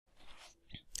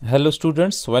Hello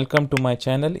students, welcome to my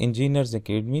channel Engineers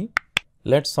Academy.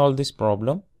 Let's solve this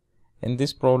problem. In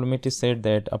this problem it is said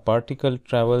that a particle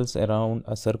travels around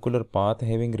a circular path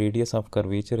having radius of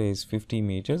curvature is 50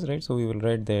 meters, right? So we will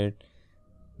write that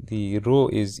the rho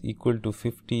is equal to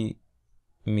 50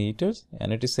 meters,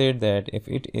 and it is said that if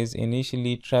it is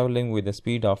initially traveling with a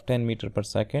speed of 10 meter per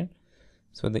second,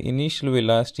 so the initial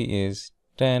velocity is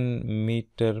 10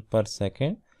 meter per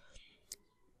second,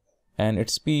 and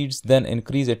its speeds then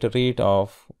increase at a rate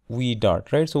of v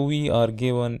dot, right? So we are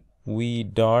given v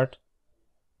dot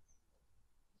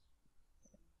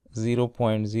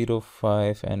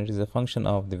 0.05 and it is a function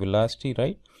of the velocity,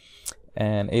 right?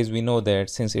 And as we know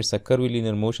that since it's a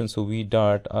curvilinear motion, so v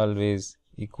dot always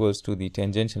equals to the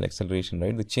tangential acceleration,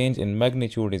 right? The change in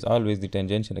magnitude is always the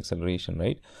tangential acceleration,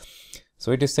 right?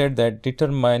 So it is said that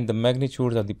determine the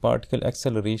magnitudes of the particle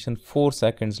acceleration 4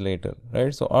 seconds later,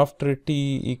 right? So after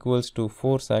t equals to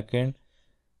 4 seconds,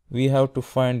 we have to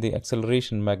find the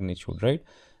acceleration magnitude, right?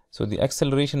 So the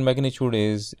acceleration magnitude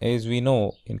is, as we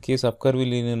know, in case of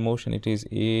curvilinear motion, it is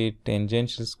a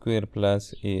tangential square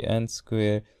plus a n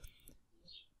square,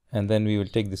 and then we will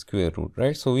take the square root,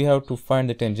 right? So we have to find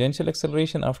the tangential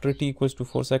acceleration after t equals to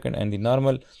 4 seconds and the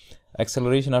normal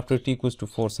acceleration after t equals to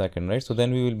 4 seconds, right? So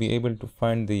then we will be able to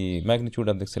find the magnitude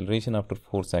of the acceleration after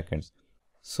 4 seconds.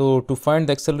 So to find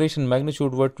the acceleration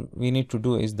magnitude, what we need to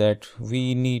do is that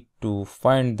we need to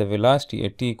find the velocity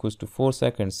at t equals to 4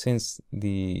 seconds, since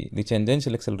the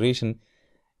tangential acceleration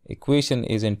equation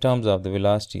is in terms of the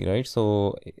velocity, right?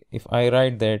 So if I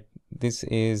write that this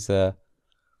is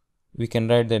we can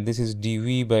write that this is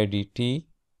dv by dt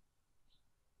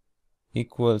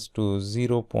equals to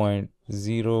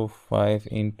 0.05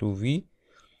 into v,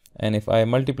 and if I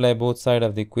multiply both sides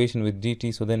of the equation with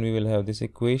dt, so then we will have this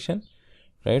equation,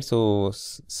 right? So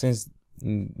since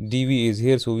dv is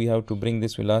here, so we have to bring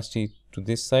this velocity to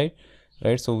this side,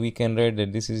 right? So we can write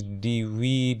that this is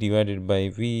dv divided by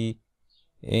v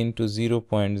into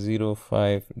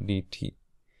 0.05 dt,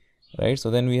 right? So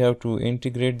then we have to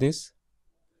integrate this.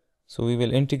 So we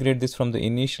will integrate this from the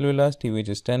initial velocity, which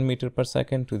is 10 meter per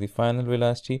second, to the final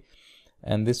velocity,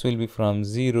 and this will be from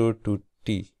 0 to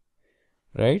t,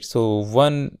 right? So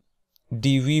 1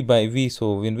 dv by v,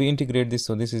 so when we integrate this,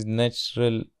 so this is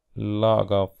natural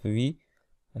log of v,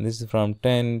 and this is from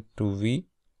 10 to v,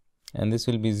 and this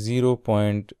will be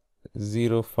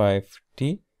 0.05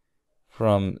 t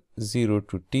from 0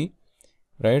 to t,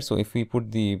 right? So if we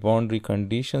put the boundary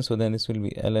condition, so then this will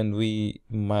be ln v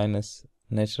minus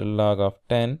natural log of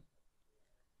 10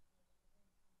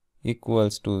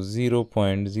 equals to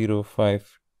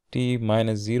 0.05 t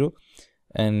minus 0,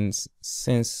 and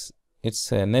since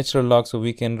it's a natural log, so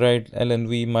we can write ln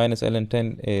v minus ln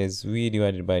 10 is v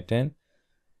divided by 10,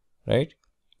 right?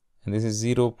 And this is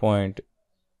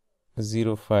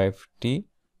 0.05 t,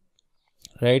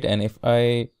 right? And if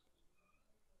I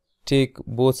take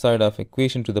both sides of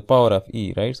equation to the power of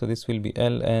e, right? So this will be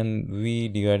ln v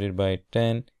divided by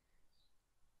 10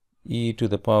 e to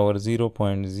the power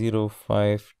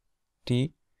 0.05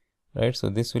 t, right? So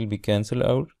this will be cancelled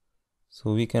out.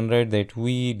 So we can write that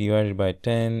v divided by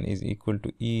 10 is equal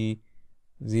to e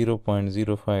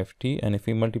 0.05 t, and if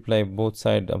we multiply both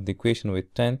sides of the equation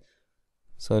with 10,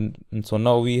 so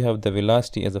now we have the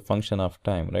velocity as a function of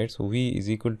time, right? So v is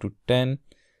equal to 10,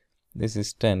 this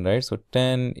is 10, right? So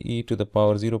 10 e to the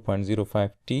power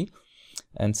 0.05 t,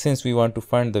 and since we want to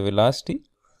find the velocity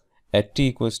at t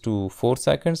equals to 4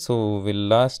 seconds, so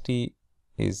velocity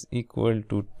is equal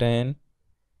to 10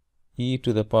 e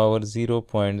to the power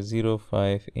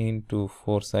 0.05 into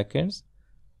 4 seconds.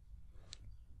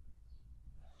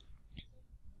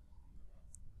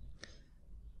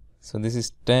 So this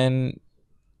is 10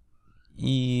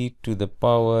 e to the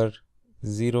power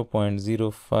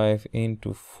 0.05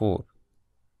 into 4.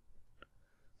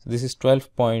 So this is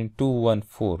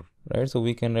 12.214, right? So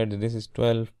we can write that this is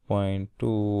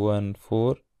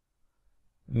 12.214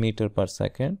 meter per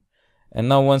second. And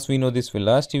now once we know this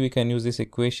velocity, we can use this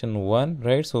equation 1,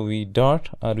 right? So v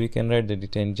dot, or we can write that the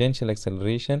tangential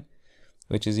acceleration,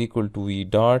 which is equal to v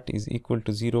dot, is equal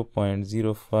to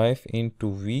 0.05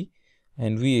 into v,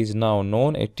 and v is now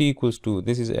known at t equals to,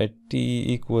 this is at t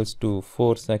equals to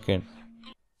 4 seconds.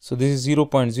 So this is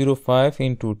 0.05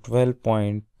 into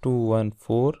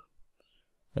 12.214,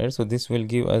 right? So this will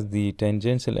give us the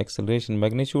tangential acceleration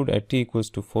magnitude at t equals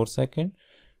to 4 seconds,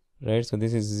 right? So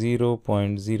this is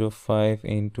 0.05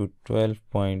 into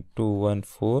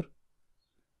 12.214.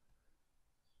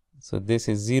 So this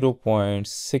is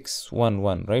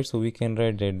 0.611, right? So we can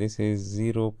write that this is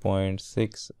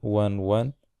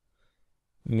 0.611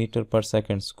 meter per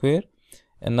second square.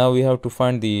 And now we have to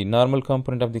find the normal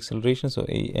component of the acceleration. So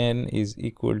an is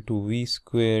equal to v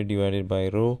squared divided by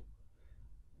rho,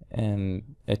 and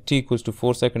at t equals to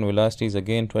 4 second velocity is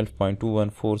again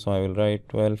 12.214, so I will write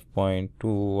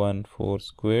 12.214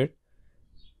 squared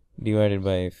divided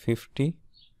by 50.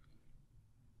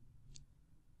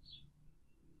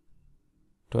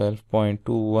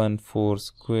 12.214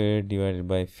 squared divided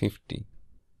by 50.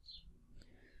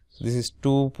 So this is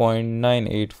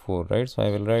 2.984, right? So I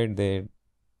will write there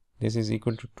this is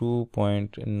equal to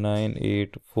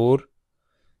 2.984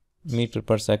 meter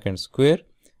per second square.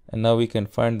 And now we can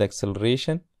find the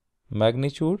acceleration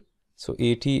magnitude. So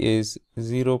AT is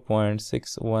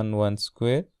 0.611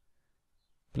 square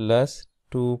plus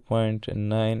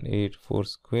 2.984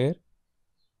 square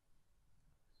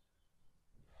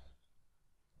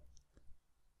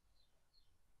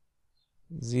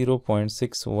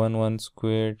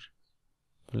 (0.611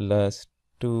 plus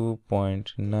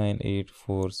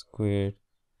 2.984 squared.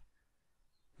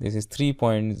 This is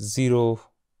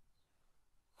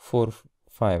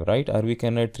 3.045, right? Or we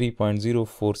can write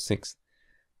 3.046.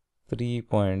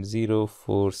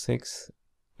 3.046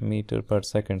 meter per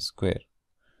second square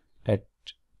at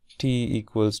t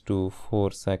equals to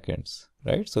 4 seconds,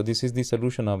 right? So this is the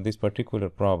solution of this particular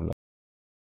problem.